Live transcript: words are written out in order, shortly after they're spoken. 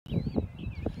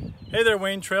Hey there,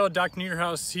 Wayne Trail. Dr.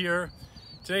 Neiderhouse here.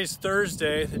 Today's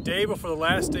Thursday, the day before the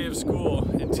last day of school,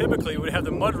 and typically we'd have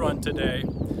the mud run today.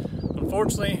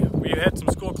 Unfortunately, we had some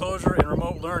school closure and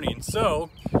remote learning. So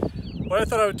what I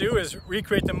thought I would do is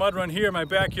recreate the mud run here in my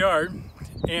backyard.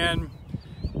 And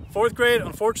 4th grade,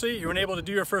 unfortunately, you weren't able to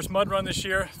do your first mud run this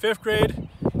year. 5th grade,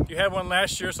 you had one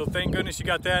last year, so thank goodness you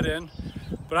got that in.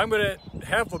 But I'm going to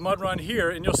have the mud run here,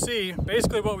 and you'll see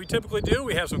basically what we typically do.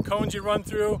 We have some cones you run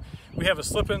through, we have a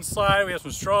slip and slide, we have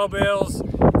some straw bales,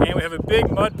 and we have a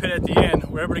big mud pit at the end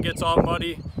where everybody gets all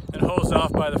muddy and hosed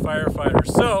off by the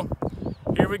firefighters. So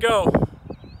here we go,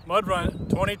 mud run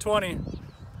 2020,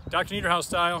 Dr. Neiderhouse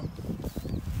style.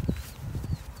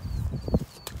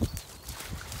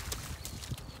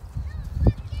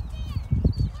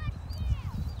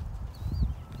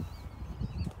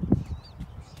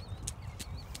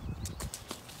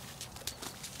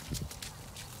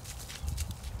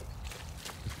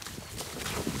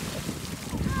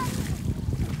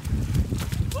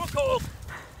 Cold.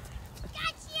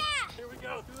 Gotcha! Here we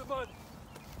go, through the mud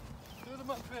pits. Through the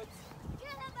mud pits.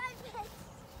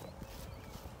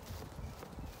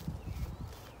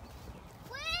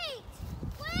 Wait!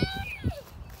 Wait!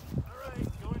 Alright,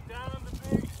 going down the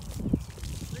big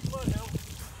mud hill.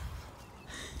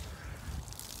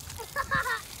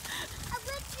 I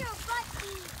licked your butt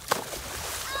cheek.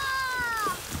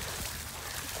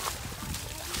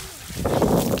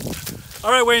 Oh!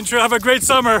 Alright, Wayne Trail, have a great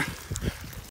summer.